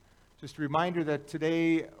Just a reminder that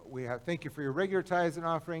today thank you for your regular tithes and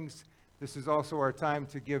offerings. This is also our time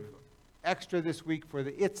to give extra this week for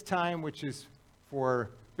the It's Time, which is for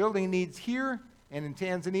building needs here and in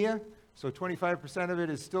Tanzania. So 25% of it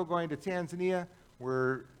is still going to Tanzania.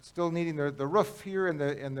 We're still needing the roof here and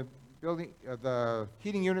the building, the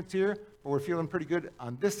heating units here, but we're feeling pretty good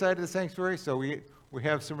on this side of the sanctuary. So we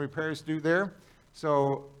have some repairs to do there.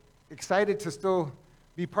 So excited to still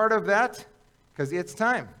be part of that because it's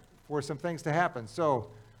time for some things to happen. So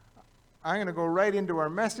I'm going to go right into our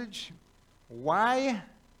message. Why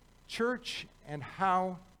church and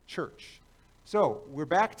how church? So we're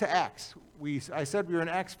back to Acts. I said we were in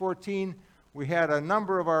Acts 14. We had a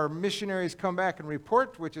number of our missionaries come back and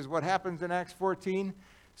report, which is what happens in Acts 14.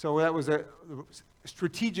 So that was a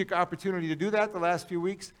strategic opportunity to do that the last few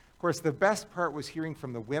weeks. Of course, the best part was hearing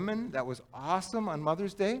from the women. That was awesome on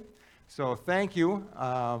Mother's Day. So thank you.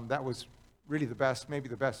 That was really the best, maybe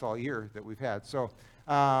the best all year that we've had. So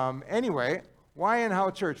anyway, why and how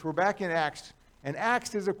church? We're back in Acts. And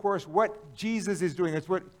Acts is, of course, what Jesus is doing. It's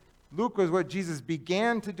what Luke was what Jesus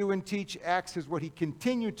began to do and teach. Acts is what he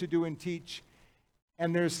continued to do and teach.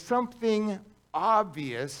 And there's something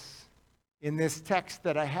obvious in this text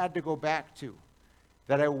that I had to go back to,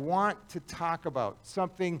 that I want to talk about.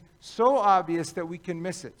 Something so obvious that we can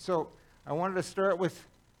miss it. So I wanted to start with,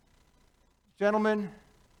 gentlemen,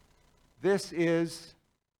 this is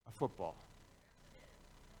a football.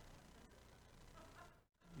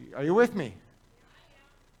 Are you with me?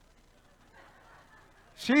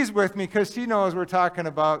 She's with me because she knows we're talking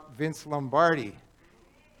about Vince Lombardi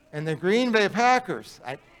and the Green Bay Packers.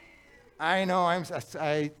 I know.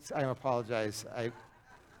 I apologize.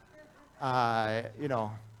 I'm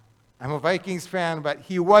a Vikings fan, but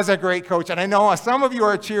he was a great coach, and I know some of you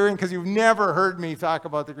are cheering because you've never heard me talk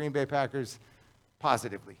about the Green Bay Packers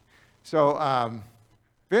positively. So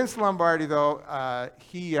Vince Lombardi, though,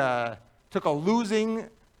 he took a losing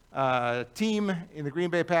team in the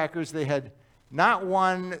Green Bay Packers. They had not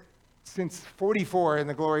won since 44 in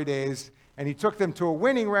the glory days, and he took them to a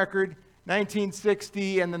winning record,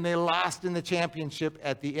 1960, and then they lost in the championship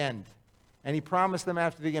at the end. And he promised them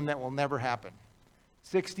after the game that will never happen.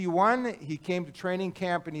 61, he came to training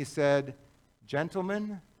camp and he said,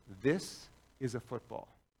 "Gentlemen, this is a football."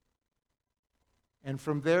 And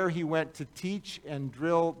from there, he went to teach and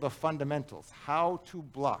drill the fundamentals, how to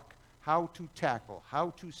block, how to tackle,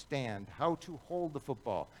 how to stand, how to hold the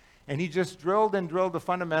football. And he just drilled and drilled the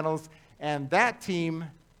fundamentals, and that team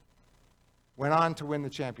went on to win the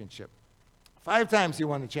championship. 5 times he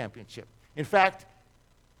won the championship. In fact,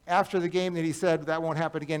 after the game that he said that won't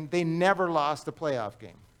happen again, they never lost a playoff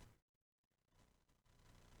game.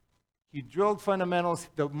 He drilled fundamentals,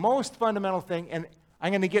 the most fundamental thing, and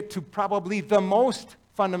I'm going to get to probably the most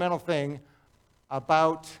fundamental thing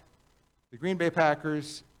about the Green Bay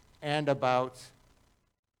Packers and about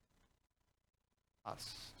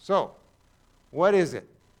us. So, what is it?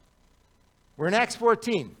 We're in Acts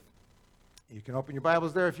 14. You can open your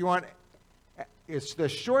Bibles there if you want. It's the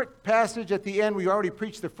short passage at the end. We already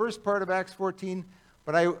preached the first part of Acts 14,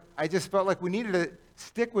 but I just felt like we needed to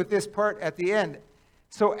stick with this part at the end.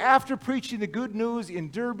 So after preaching the good news in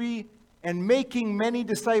Derbe and making many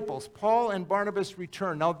disciples, Paul and Barnabas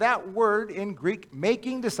returned. Now that word in Greek,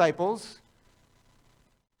 making disciples,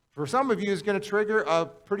 for some of you is going to trigger a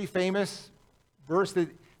pretty famous verse.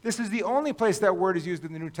 This is the only place that word is used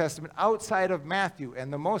in the New Testament outside of Matthew.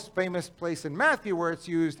 And the most famous place in Matthew where it's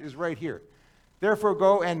used is right here. Therefore,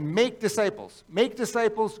 go and make disciples. Make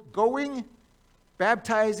disciples going,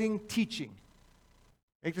 baptizing, teaching.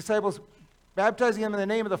 Make disciples, baptizing them in the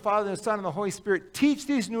name of the Father, and the Son, and the Holy Spirit. Teach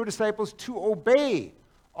these new disciples to obey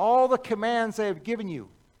all the commands I have given you.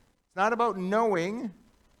 It's not about knowing,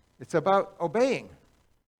 it's about obeying.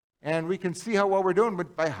 And we can see how well we're doing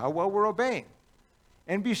by how well we're obeying.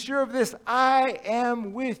 And be sure of this, I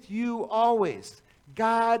am with you always.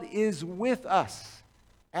 God is with us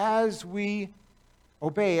as we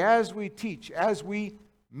obey, as we teach, as we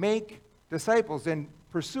make disciples and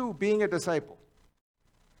pursue being a disciple.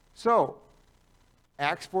 So,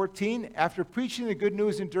 Acts 14, after preaching the good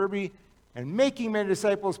news in Derbe and making many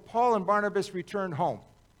disciples, Paul and Barnabas returned home.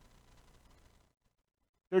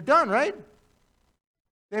 They're done, right?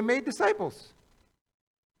 They made disciples.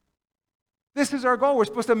 This is our goal. We're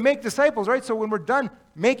supposed to make disciples, right? So when we're done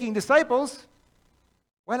making disciples,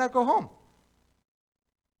 why not go home?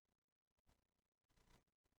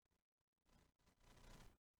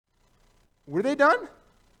 Were they done?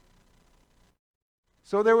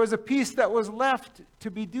 So there was a piece that was left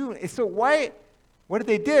to be done. So what did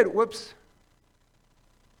they do? Whoops.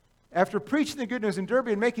 After preaching the good news in Derbe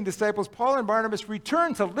and making disciples, Paul and Barnabas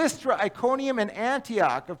returned to Lystra, Iconium, and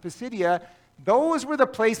Antioch of Pisidia. Those were the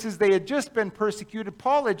places they had just been persecuted.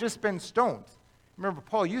 Paul had just been stoned. Remember,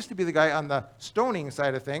 Paul used to be the guy on the stoning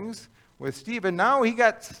side of things with Stephen. Now he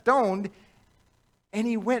got stoned, and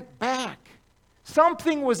he went back.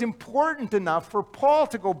 Something was important enough for Paul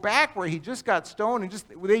to go back where he just got stoned,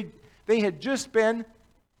 and they had just been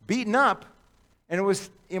beaten up, and it was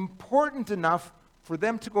important enough for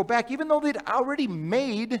them to go back, even though they'd already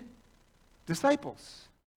made disciples.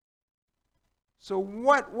 So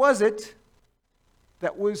what was it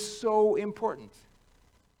that was so important?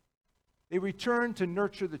 They returned to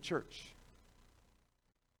nurture the church.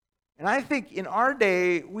 And I think in our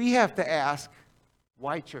day, we have to ask,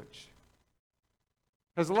 why church?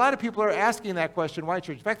 Because a lot of people are asking that question, why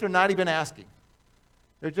church? In fact, they're not even asking.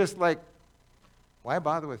 They're just like, why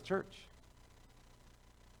bother with church?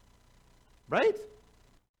 Right?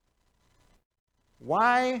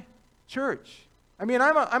 Why church? I mean,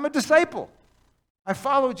 I'm a disciple. I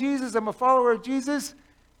follow Jesus. I'm a follower of Jesus.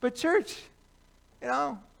 But church,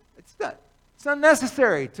 it's not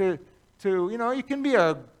necessary to you can be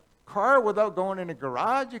a car without going in a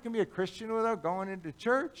garage. You can be a Christian without going into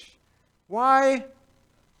church. Why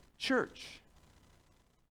church?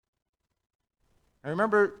 I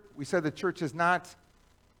remember we said the church is not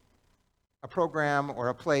a program or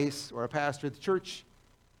a place or a pastor. The church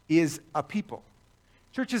is a people.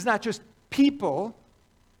 Church is not just people,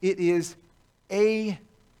 it is a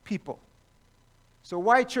people. So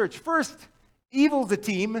why church? First, evil's a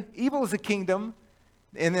team, evil is a kingdom.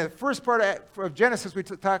 In the first part of Genesis, we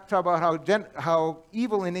talked about how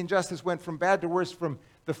evil and injustice went from bad to worse, from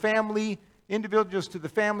the family, individuals to the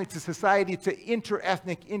family, to society, to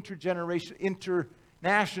inter-ethnic, intergeneration,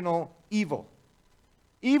 international evil.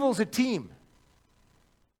 Evil's a team.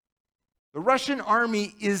 The Russian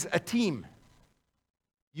army is a team.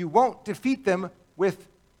 You won't defeat them with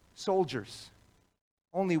soldiers,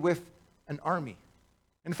 only with an army.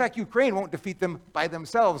 In fact, Ukraine won't defeat them by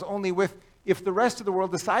themselves, only with, if the rest of the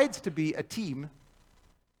world decides to be a team,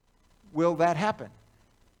 will that happen.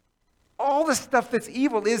 All the stuff that's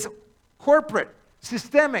evil is corporate,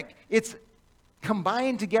 systemic. It's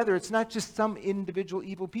combined together. It's not just some individual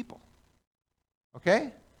evil people.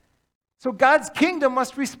 Okay? So God's kingdom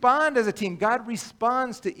must respond as a team. God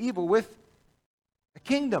responds to evil with a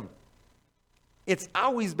kingdom. It's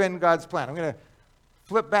always been God's plan. I'm going to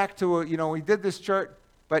flip back to, we did this chart,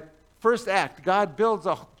 but first act, God builds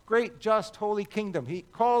a great, just, holy kingdom. He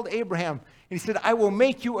called Abraham, and he said, I will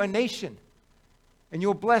make you a nation, and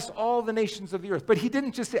you'll bless all the nations of the earth. But he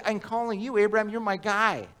didn't just say, I'm calling you, Abraham, you're my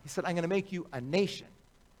guy. He said, I'm going to make you a nation.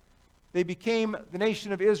 They became the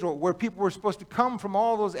nation of Israel, where people were supposed to come from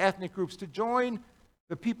all those ethnic groups to join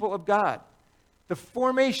the people of God. The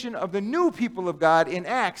formation of the new people of God in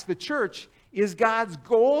Acts, the church, is God's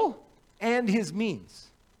goal and his means.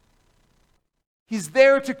 He's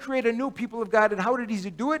there to create a new people of God. And how did he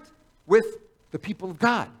do it? With the people of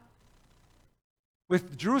God.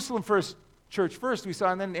 With Jerusalem church first, we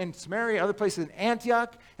saw, and then in Samaria, other places, in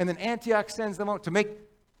Antioch, and then Antioch sends them out to make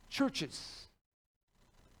churches.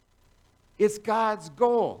 It's God's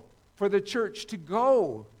goal for the church to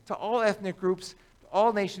go to all ethnic groups, to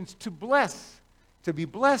all nations, to bless, to be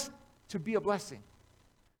blessed, to be a blessing.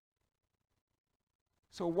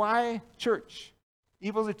 So why church?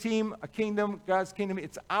 Evil's a team, a kingdom, God's kingdom.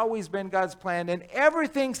 It's always been God's plan, and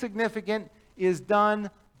everything significant is done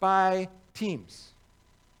by teams.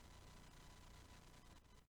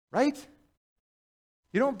 Right?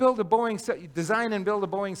 You don't design and build a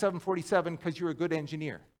Boeing 747 because you're a good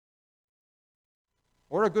engineer,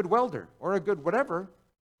 or a good welder, or a good whatever.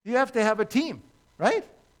 You have to have a team, right?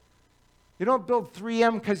 You don't build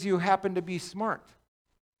 3M because you happen to be smart.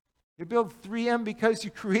 You build 3M because you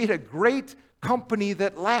create a great company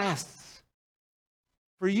that lasts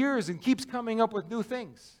for years and keeps coming up with new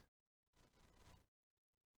things.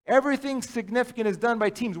 Everything significant is done by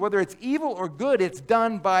teams. Whether it's evil or good, it's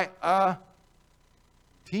done by a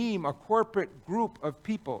team, a corporate group of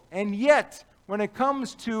people. And yet, when it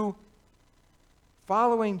comes to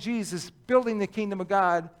following Jesus, building the kingdom of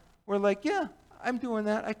God, we're like, yeah, I'm doing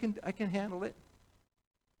that. I can handle it.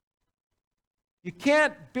 You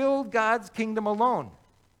can't build God's kingdom alone.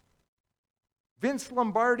 Vince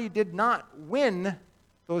Lombardi did not win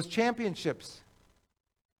those championships.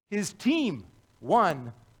 His team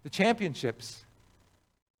won the championships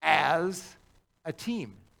as a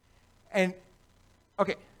team. And,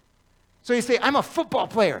 okay, so you say, I'm a football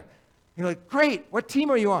player. You're like, great, what team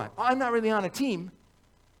are you on? Oh, I'm not really on a team.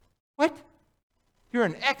 What? You're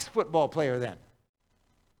an ex-football player then.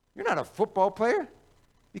 You're not a football player.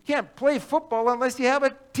 You can't play football unless you have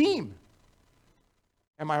a team.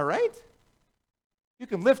 Am I right? You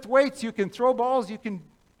can lift weights, you can throw balls, you can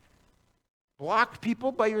block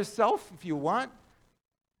people by yourself if you want.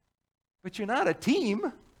 But you're not a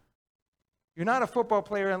team. You're not a football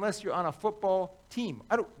player unless you're on a football team.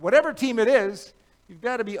 Whatever team it is, you've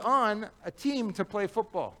got to be on a team to play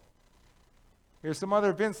football. Here's some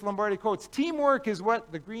other Vince Lombardi quotes. Teamwork is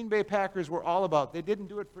what the Green Bay Packers were all about. They didn't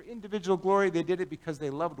do it for individual glory. They did it because they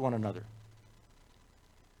loved one another.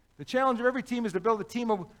 The challenge of every team is to build a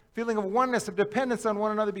team of feeling of oneness, of dependence on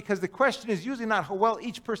one another, because the question is usually not how well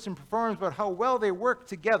each person performs, but how well they work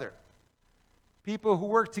together. People who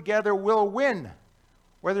work together will win,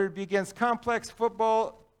 whether it be against complex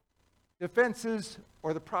football defenses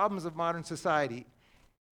or the problems of modern society.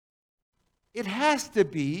 It has to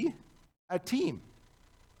be a team.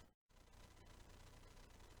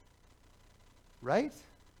 Right?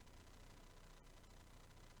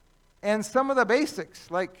 And some of the basics,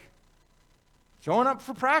 like showing up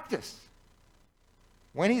for practice.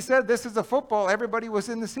 When he said this is a football, everybody was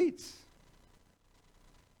in the seats.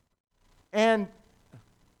 And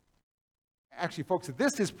actually, folks,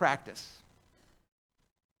 this is practice.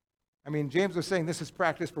 I mean, James was saying this is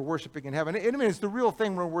practice for worshiping in heaven. I mean, it's the real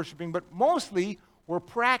thing we're worshiping, but mostly we're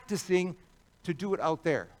practicing to do it out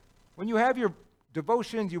there. When you have your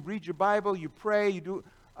devotions, you read your Bible, you pray, you do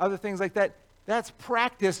other things like that, that's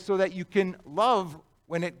practice so that you can love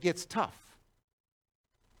when it gets tough.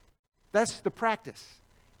 That's the practice.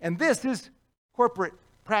 And this is corporate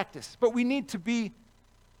practice. But we need to be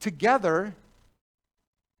together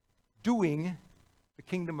doing the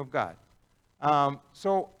kingdom of God.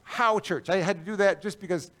 So how church? I had to do that just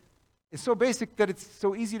because it's so basic that it's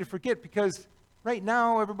so easy to forget, because right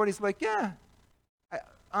now everybody's like, yeah.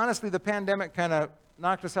 Honestly, the pandemic kind of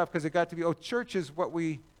knocked us off because it got to be, church is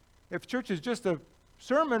if church is just a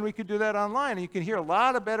sermon, we could do that online. And you can hear a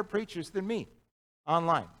lot of better preachers than me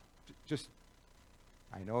online.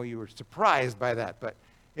 I know you were surprised by that, but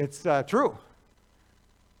it's true.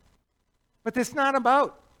 But it's not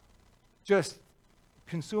about just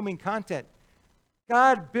consuming content.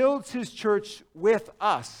 God builds his church with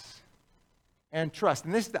us and trust.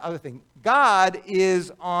 And this is the other thing. God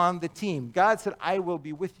is on the team. God said, I will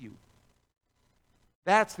be with you.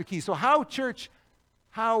 That's the key. So how church?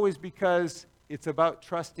 How is because it's about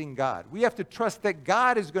trusting God. We have to trust that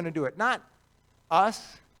God is going to do it, not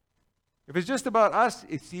us. If it's just about us,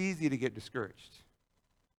 it's easy to get discouraged.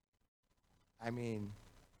 I mean,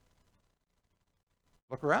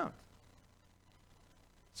 look around.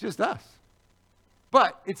 It's just us.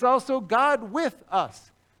 But it's also God with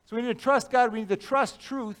us. So we need to trust God, we need to trust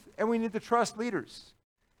truth, and we need to trust leaders.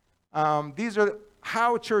 These are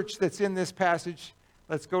how church that's in this passage.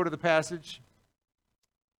 Let's go to the passage.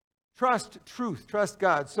 Trust truth, trust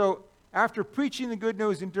God. So after preaching the good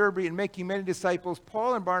news in Derbe and making many disciples,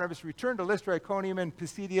 Paul and Barnabas returned to Lystra, Iconium, and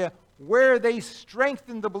Pisidia, where they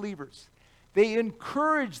strengthened the believers. They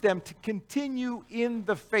encouraged them to continue in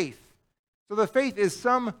the faith. So the faith is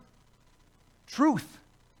some truth.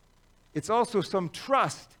 It's also some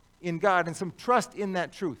trust in God and some trust in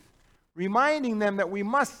that truth, reminding them that we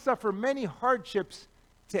must suffer many hardships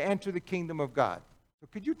to enter the kingdom of God. So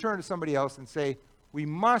could you turn to somebody else and say, we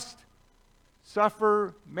must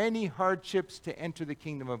suffer many hardships to enter the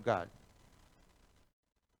kingdom of God?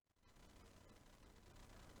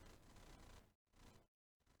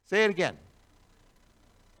 Say it again.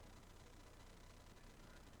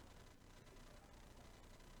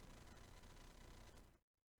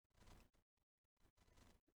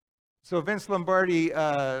 So Vince Lombardi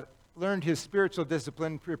learned his spiritual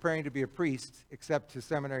discipline preparing to be a priest, except his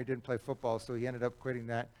seminary didn't play football, so he ended up quitting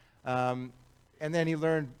that. And then he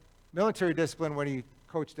learned military discipline when he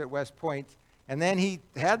coached at West Point. And then he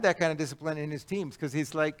had that kind of discipline in his teams, because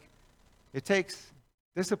he's like, it takes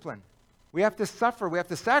discipline. We have to suffer. We have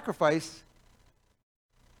to sacrifice.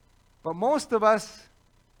 But most of us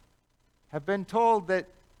have been told that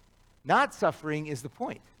not suffering is the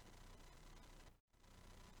point.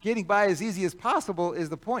 Getting by as easy as possible is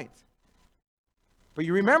the point. But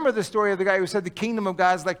you remember the story of the guy who said the kingdom of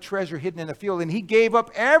God is like treasure hidden in a field, and he gave up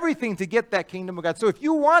everything to get that kingdom of God. So if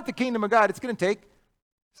you want the kingdom of God, it's going to take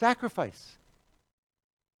sacrifice.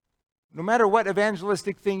 No matter what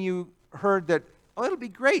evangelistic thing you heard that, it'll be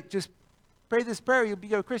great, just pray this prayer, you'll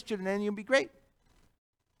be a Christian, and then you'll be great.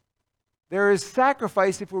 There is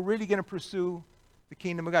sacrifice if we're really going to pursue the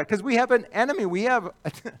kingdom of God. Because we have an enemy. We have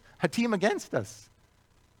a team against us.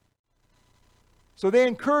 So they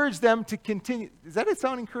encourage them to continue. Does that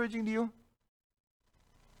sound encouraging to you?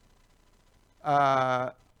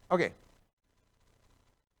 Okay.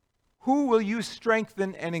 Who will you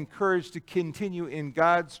strengthen and encourage to continue in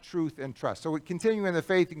God's truth and trust? So continuing in the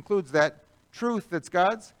faith includes that truth that's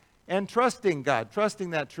God's and trusting God, trusting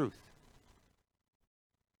that truth.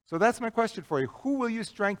 So that's my question for you. Who will you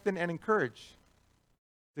strengthen and encourage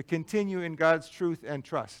to continue in God's truth and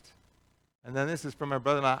trust? And then this is from my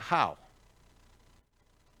brother-in-law, how?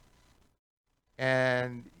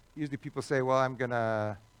 And usually people say, well, I'm going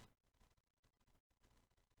to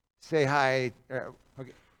say hi.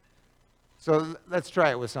 Okay. So let's try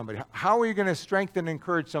it with somebody. How are you going to strengthen and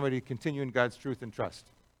encourage somebody to continue in God's truth and trust?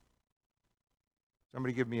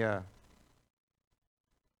 Somebody give me a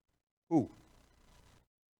who.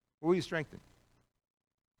 Who will you strengthen?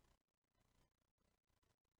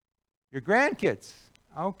 Your grandkids.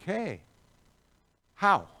 Okay.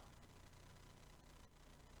 How?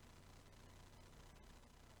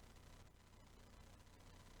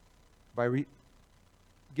 By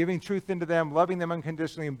giving truth into them, loving them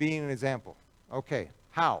unconditionally, and being an example. Okay.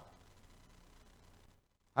 How?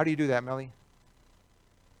 How do you do that, Millie?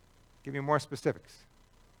 Give me more specifics.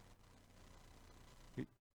 You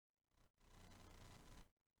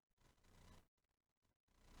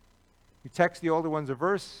text the older ones a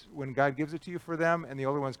verse when God gives it to you for them, and the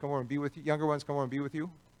older ones come over and be with you. Younger ones come over and be with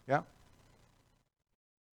you. Yeah?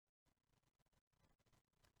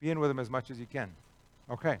 Be in with them as much as you can.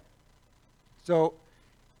 Okay. So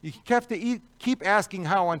you have to keep asking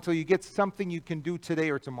how until you get something you can do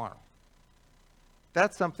today or tomorrow.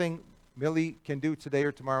 That's something Millie can do today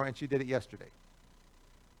or tomorrow, and she did it yesterday.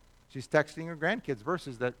 She's texting her grandkids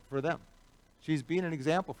verses that for them. She's being an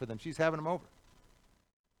example for them. She's having them over.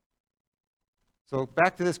 So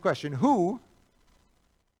back to this question. Who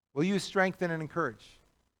will you strengthen and encourage?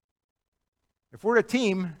 If we're a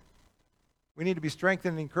team, we need to be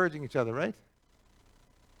strengthening and encouraging each other, right?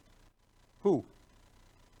 Who?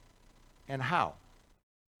 And how?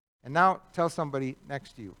 And now tell somebody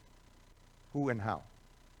next to you who and how.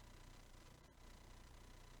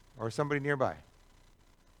 Or somebody nearby.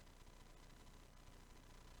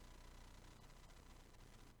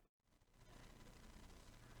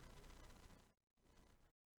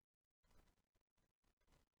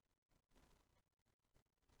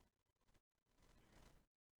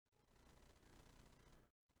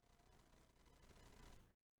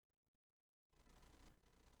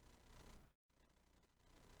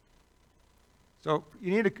 So you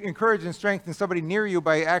need to encourage and strengthen somebody near you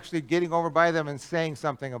by actually getting over by them and saying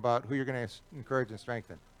something about who you're going to encourage and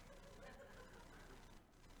strengthen.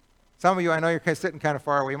 Some of you, I know you're sitting kind of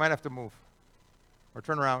far away. You might have to move or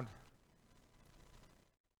turn around.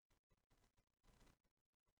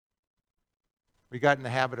 We got in the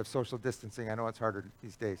habit of social distancing. I know it's harder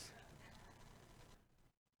these days.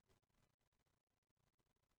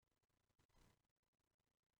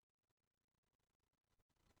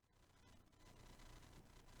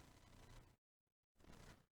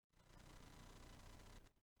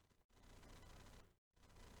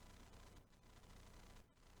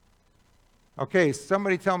 Okay,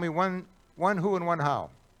 somebody tell me one who and one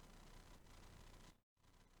how.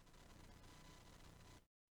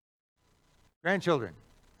 Grandchildren,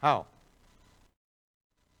 how?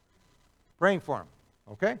 Praying for them,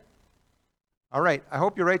 okay? All right, I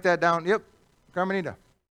hope you write that down. Yep, Carmenita.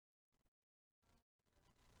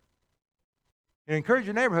 And encourage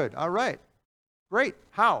your neighborhood, all right. Great,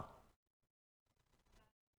 how?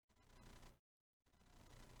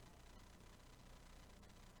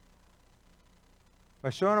 By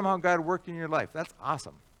showing them how God worked in your life. That's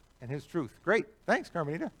awesome. And His truth. Great. Thanks,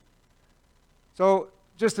 Carmenita. So,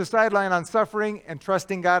 just a sideline on suffering and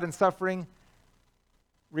trusting God in suffering.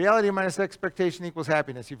 Reality minus expectation equals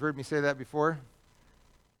happiness. You've heard me say that before.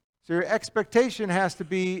 So, your expectation has to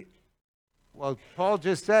be, well, Paul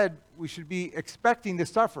just said we should be expecting to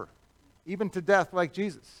suffer, even to death like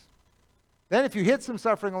Jesus. Then, if you hit some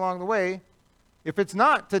suffering along the way, if it's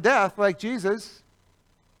not to death like Jesus,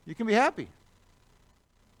 you can be happy.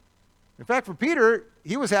 In fact, for Peter,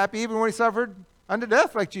 he was happy even when he suffered unto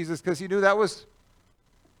death like Jesus because he knew that was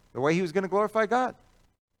the way he was going to glorify God.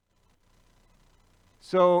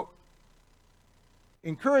 So,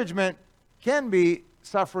 encouragement can be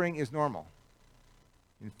suffering is normal.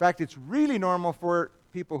 In fact, it's really normal for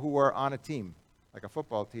people who are on a team, like a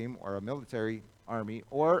football team or a military army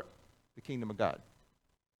or the kingdom of God.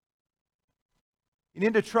 You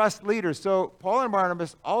need to trust leaders. So, Paul and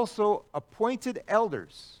Barnabas also appointed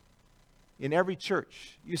elders in every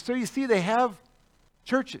church. You see they have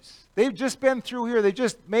churches. They've just been through here. They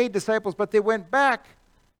just made disciples, but they went back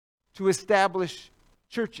to establish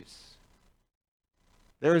churches.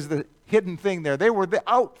 There's the hidden thing there. They were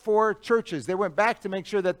out for churches. They went back to make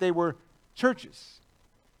sure that they were churches.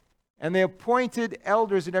 And they appointed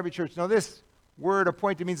elders in every church. Now this word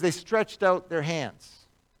appointed means they stretched out their hands.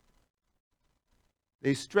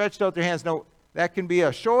 They stretched out their hands. Now, that can be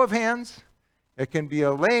a show of hands. It can be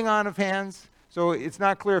a laying on of hands. So it's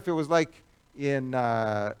not clear if it was like in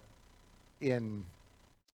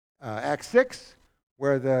Acts 6,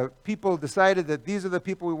 where the people decided that these are the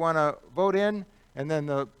people we want to vote in, and then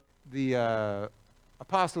the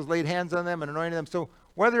apostles laid hands on them and anointed them. So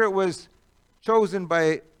whether it was chosen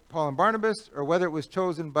by Paul and Barnabas, or whether it was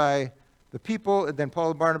chosen by the people, and then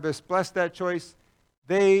Paul and Barnabas blessed that choice,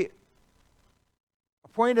 they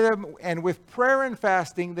appointed them, and with prayer and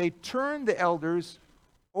fasting, they turned the elders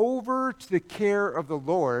over to the care of the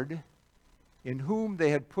Lord, in whom they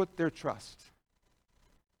had put their trust.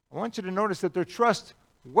 I want you to notice that their trust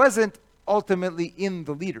wasn't ultimately in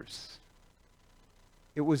the leaders.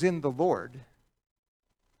 It was in the Lord,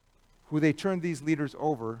 who they turned these leaders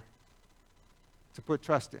over to put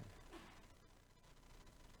trust in.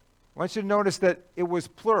 I want you to notice that it was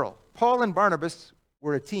plural. Paul and Barnabas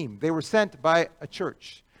were a team. They were sent by a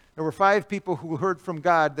church. There were 5 people who heard from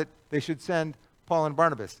God that they should send Paul and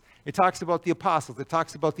Barnabas. It talks about the apostles. It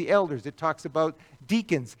talks about the elders. It talks about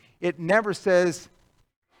deacons. It never says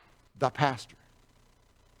the pastor.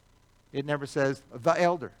 It never says the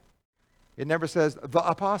elder. It never says the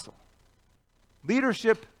apostle.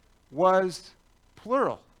 Leadership was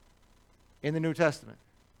plural in the New Testament.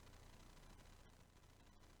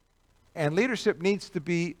 And leadership needs to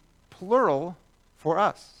be plural for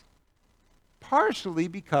us, partially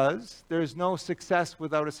because there's no success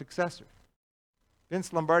without a successor.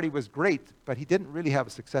 Vince Lombardi was great, but he didn't really have a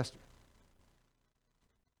successor,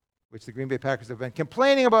 which the Green Bay Packers have been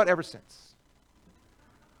complaining about ever since.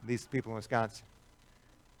 These people in Wisconsin.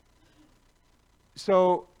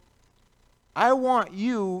 So I want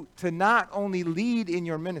you to not only lead in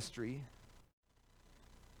your ministry,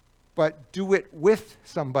 but do it with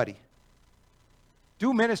somebody.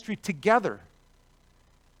 Do ministry together.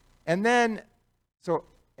 And then, so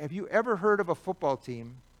have you ever heard of a football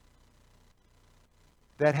team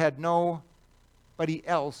that had nobody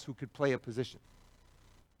else who could play a position?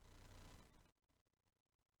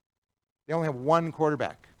 They only have one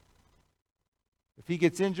quarterback. If he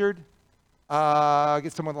gets injured,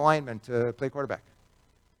 get someone with a lineman to play quarterback.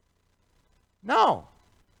 No.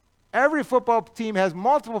 Every football team has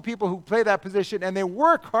multiple people who play that position, and they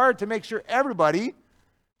work hard to make sure everybody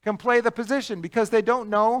can play the position, because they don't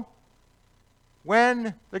know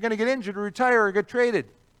when they're going to get injured or retire or get traded.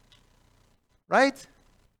 Right?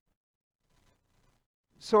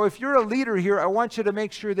 So if you're a leader here, I want you to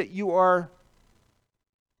make sure that you are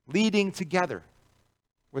leading together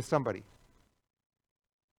with somebody.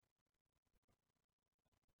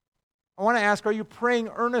 I want to ask, are you praying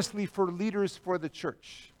earnestly for leaders for the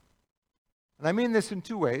church? And I mean this in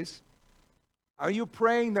 2 ways. Are you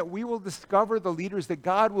praying that we will discover the leaders, that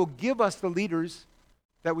God will give us the leaders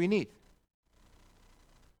that we need?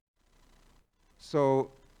 So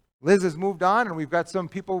Liz has moved on, and we've got some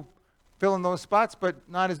people filling those spots, but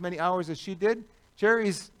not as many hours as she did.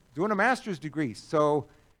 Cherry's doing a master's degree, so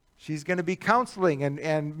she's going to be counseling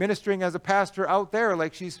and ministering as a pastor out there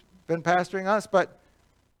like she's been pastoring us. But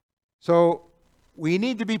so we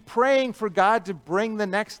need to be praying for God to bring the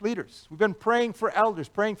next leaders. We've been praying for elders,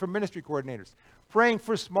 praying for ministry coordinators, praying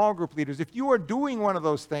for small group leaders. If you are doing one of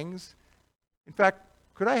those things, in fact,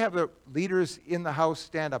 could I have the leaders in the house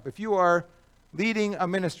stand up? If you are leading a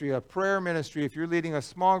ministry, a prayer ministry, if you're leading a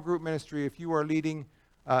small group ministry, if you are leading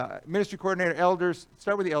ministry coordinator, elders,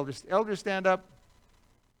 start with the elders. Elders, stand up.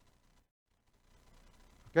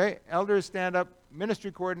 Okay, elders, stand up.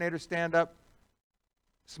 Ministry coordinators, stand up.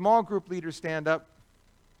 Small group leaders, stand up.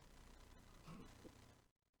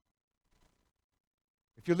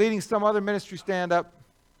 If you're leading some other ministry, stand up.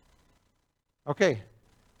 Okay,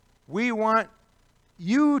 we want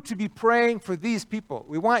you to be praying for these people.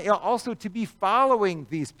 We want you also to be following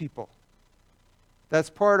these people. That's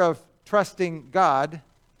part of trusting God,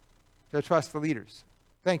 to trust the leaders.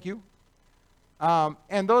 Thank you.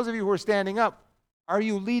 And those of you who are standing up, are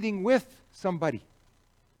you leading with somebody?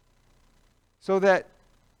 So that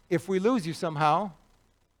if we lose you somehow,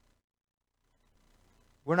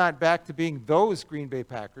 we're not back to being those Green Bay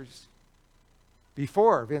Packers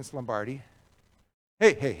before Vince Lombardi.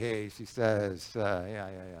 Hey, she says, yeah.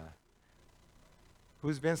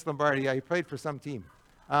 Who's Vince Lombardi? Yeah, he played for some team.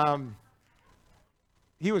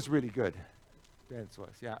 He was really good. Vince was,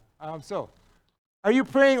 yeah. So, are you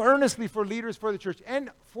praying earnestly for leaders for the church? And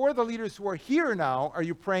for the leaders who are here now, are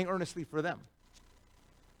you praying earnestly for them?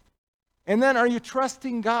 And then, are you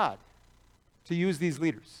trusting God to use these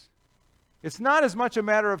leaders? It's not as much a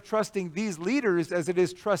matter of trusting these leaders as it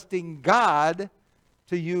is trusting God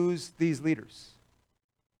to use these leaders.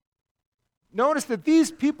 Notice that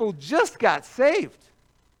these people just got saved.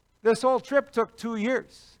 This whole trip took 2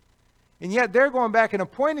 years. And yet they're going back and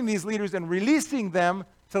appointing these leaders and releasing them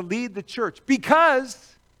to lead the church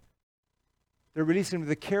because they're releasing them to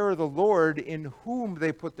the care of the Lord in whom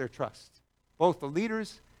they put their trust. Both the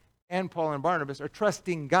leaders and Paul and Barnabas are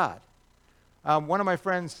trusting God. One of my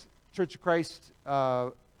friends, Church of Christ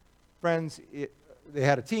friends, they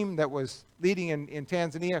had a team that was leading in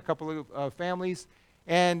Tanzania, a couple of families,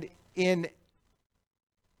 and in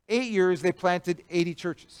 8 years they planted 80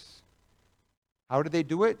 churches. How did they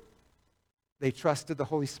do it? They trusted the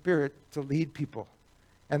Holy Spirit to lead people.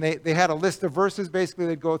 And they had a list of verses, basically,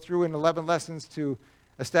 they'd go through in 11 lessons to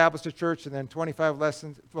establish a church, and then 25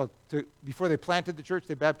 lessons, before they planted the church,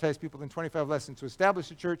 they baptized people in 25 lessons to establish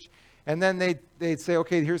the church, and then they'd say,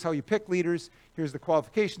 okay, here's how you pick leaders, here's the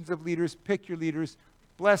qualifications of leaders, pick your leaders,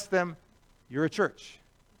 bless them, you're a church.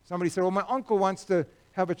 Somebody said, well, my uncle wants to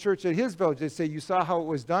have a church at his village. They'd say, you saw how it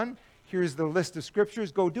was done, here's the list of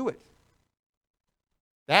scriptures, go do it.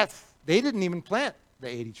 They didn't even plant the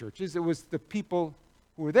 80 churches, it was the people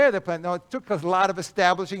who were there that planted. Now, it took a lot of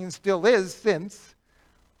establishing, and still is since,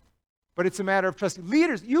 but it's a matter of trusting.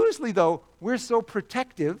 Leaders, usually though, we're so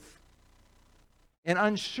protective and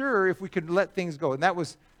unsure if we could let things go. And that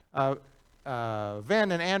was Venn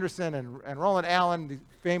and Anderson and Roland Allen, the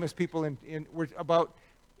famous people were about,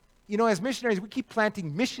 as missionaries, we keep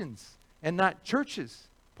planting missions and not churches.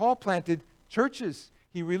 Paul planted churches.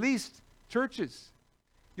 He released churches.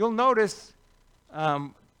 You'll notice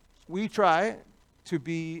we try to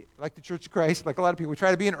be like the Church of Christ, like a lot of people. We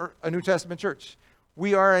try to be a New Testament church.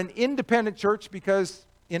 We are an independent church because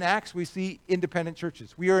in Acts we see independent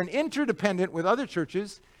churches. We are an interdependent with other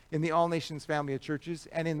churches in the All Nations family of churches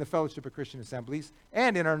and in the Fellowship of Christian Assemblies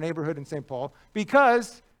and in our neighborhood in St. Paul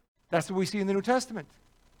because that's what we see in the New Testament.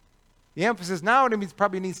 The emphasis now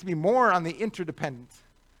probably needs to be more on the interdependent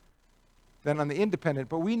than on the independent,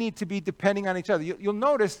 but we need to be depending on each other. You'll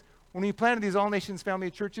notice when we planted these All Nations family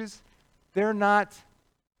of churches, they're not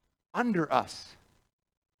under us.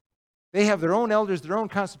 They have their own elders, their own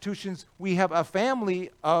constitutions. We have a family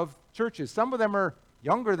of churches. Some of them are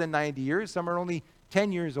younger than 90 years. Some are only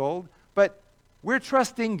 10 years old. But we're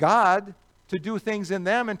trusting God to do things in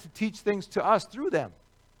them and to teach things to us through them.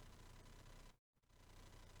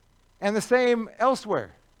 And the same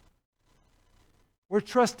elsewhere. We're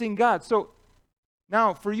trusting God. So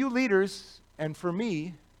now for you leaders and for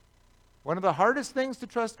me, one of the hardest things to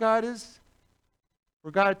trust God is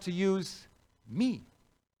for God to use me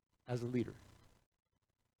as a leader.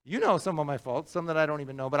 You know some of my faults, some that I don't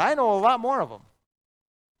even know, but I know a lot more of them.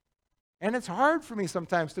 And it's hard for me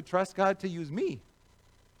sometimes to trust God to use me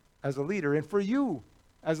as a leader. And for you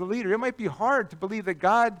as a leader, it might be hard to believe that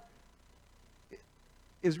God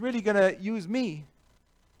is really going to use me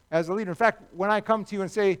as a leader. In fact, when I come to you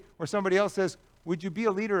and say, or somebody else says, would you be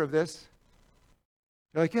a leader of this?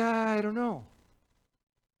 You're like, yeah, I don't know.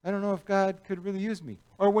 I don't know if God could really use me.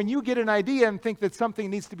 Or when you get an idea and think that something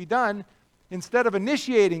needs to be done, instead of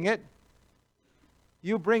initiating it,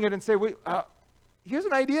 you bring it and say, here's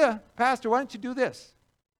an idea, Pastor, why don't you do this?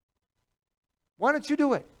 Why don't you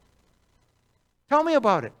do it? Tell me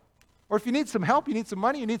about it. Or if you need some help, you need some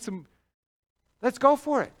money, let's go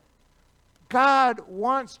for it. God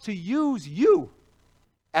wants to use you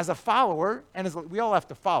as a follower, and we all have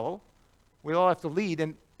to follow. We all have to lead,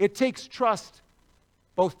 and it takes trust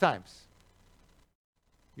both times.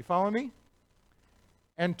 You follow me?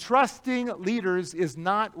 And trusting leaders is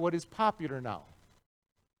not what is popular now.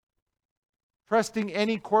 Trusting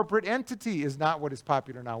any corporate entity is not what is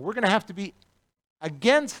popular now. We're going to have to be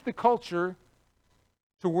against the culture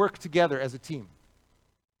to work together as a team.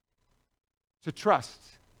 To trust.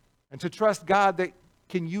 And to trust God that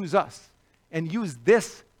can use us and use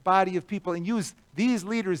this body of people and use these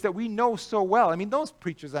leaders that we know so well. I mean, those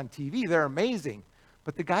preachers on TV, they're amazing.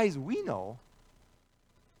 But the guys we know,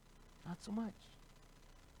 not so much.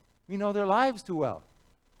 We know their lives too well.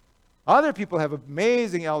 Other people have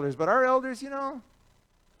amazing elders, but our elders,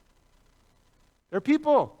 they're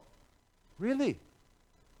people. Really.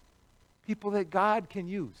 People that God can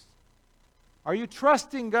use. Are you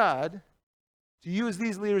trusting God to use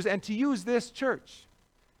these leaders and to use this church?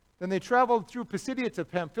 Then they traveled through Pisidia to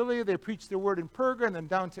Pamphylia. They preached their word in Perga and then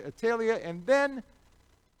down to Attalia. And then,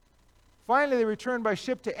 finally, they returned by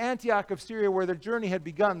ship to Antioch of Syria where their journey had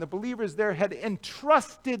begun. The believers there had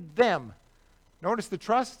entrusted them. Notice the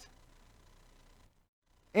trust?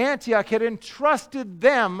 Antioch had entrusted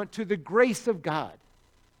them to the grace of God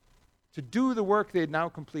to do the work they had now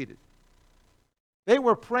completed. They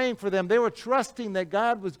were praying for them. They were trusting that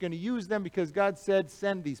God was going to use them because God said,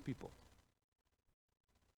 send these people.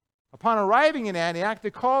 Upon arriving in Antioch,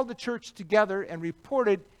 they called the church together and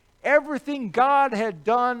reported everything God had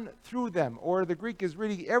done through them, or the Greek is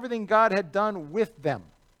really everything God had done with them.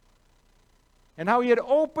 And how he had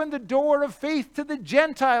opened the door of faith to the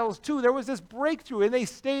Gentiles too. There was this breakthrough, and they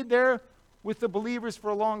stayed there with the believers for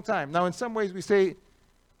a long time. Now, in some ways we say,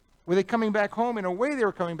 were they coming back home? In a way they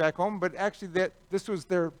were coming back home, but actually this was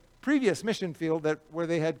their previous mission field where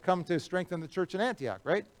they had come to strengthen the church in Antioch,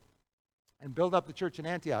 right? And build up the church in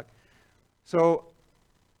Antioch. So,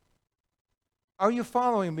 are you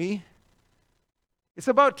following me? It's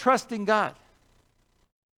about trusting God.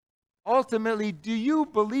 Ultimately, do you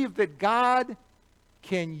believe that God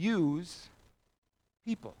can use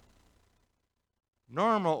people?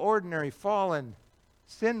 Normal, ordinary, fallen,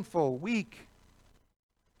 sinful, weak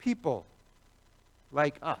people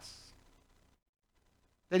like us.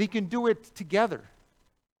 That he can do it together.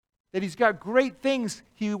 That he's got great things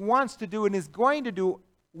he wants to do and is going to do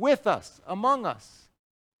with us, among us.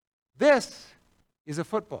 This is a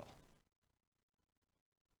football.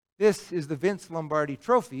 This is the Vince Lombardi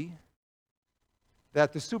Trophy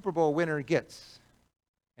that the Super Bowl winner gets.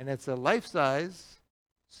 And it's a life-size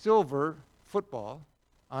silver football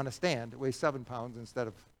on a stand. It weighs 7 pounds instead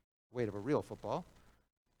of the weight of a real football.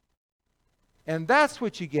 And that's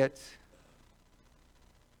what you get.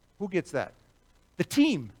 Who gets that? The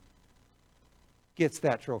team gets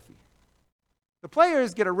that trophy. The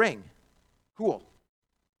players get a ring. Cool.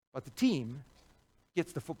 But the team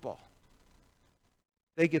gets the football.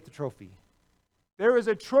 They get the trophy. There is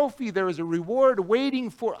a trophy, there is a reward waiting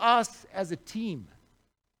for us as a team,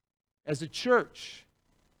 as a church.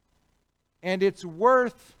 And it's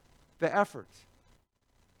worth the effort.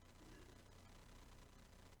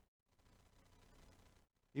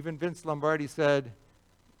 Even Vince Lombardi said,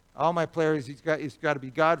 all my players, he's got to be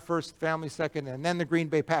God first, family second, and then the Green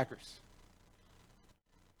Bay Packers.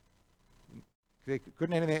 They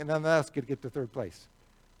couldn't anything, none else could get to third place.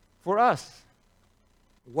 For us,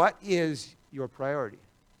 what is your priority?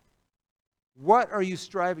 What are you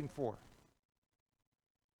striving for?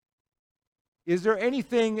 Is there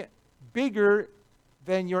anything bigger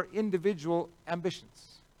than your individual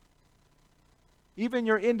ambitions? Even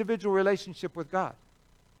your individual relationship with God?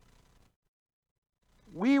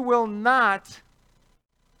 We will not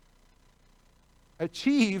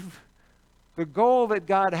achieve the goal that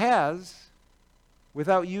God has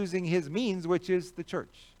without using his means, which is the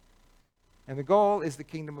church. And the goal is the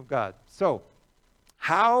kingdom of God. So,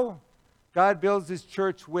 how God builds his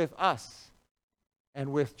church with us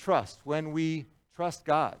and with trust. When we trust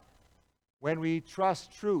God. When we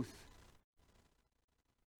trust truth.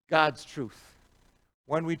 God's truth.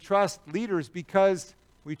 When we trust leaders because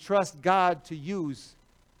we trust God to use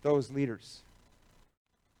those leaders.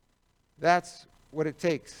 That's what it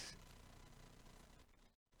takes.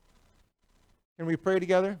 Can we pray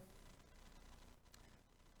together?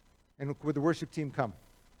 And would the worship team come?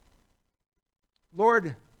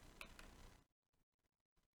 Lord,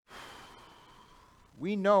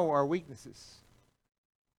 we know our weaknesses.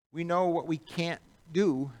 We know what we can't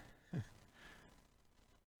do.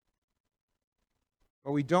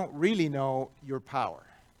 But we don't really know your power.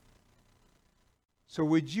 So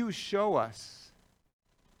would you show us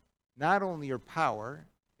not only your power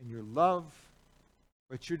and your love,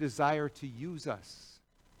 but your desire to use us.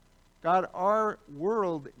 God, our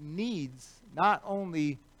world needs not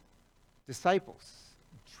only disciples,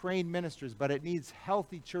 trained ministers, but it needs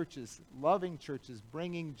healthy churches, loving churches,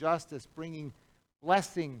 bringing justice, bringing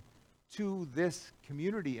blessing to this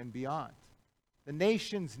community and beyond. The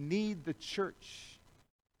nations need the church.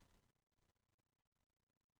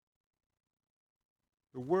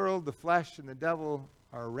 The world, the flesh, and the devil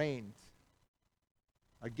are arraigned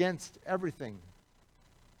against everything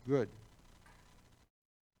good.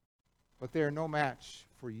 But they are no match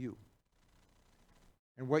for you.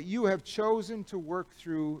 And what you have chosen to work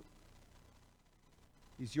through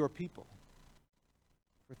is your people.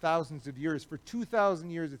 For thousands of years, for 2,000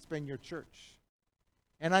 years, it's been your church.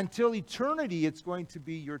 And until eternity, it's going to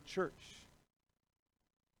be your church.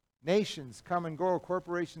 Nations come and go,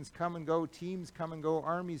 corporations come and go, teams come and go,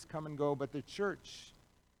 armies come and go, but the church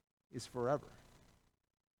is forever.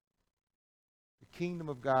 The kingdom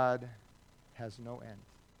of God has no end.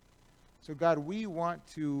 So God, we want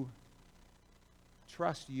to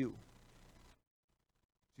trust you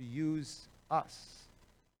to use us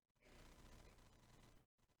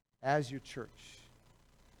as your church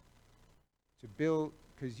to build,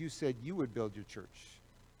 because you said you would build your church.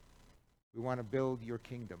 We want to build your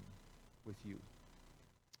kingdom with you.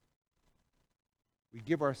 We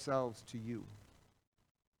give ourselves to you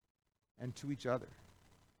and to each other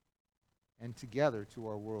and together to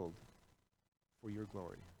our world for your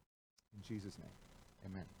glory. In Jesus' name.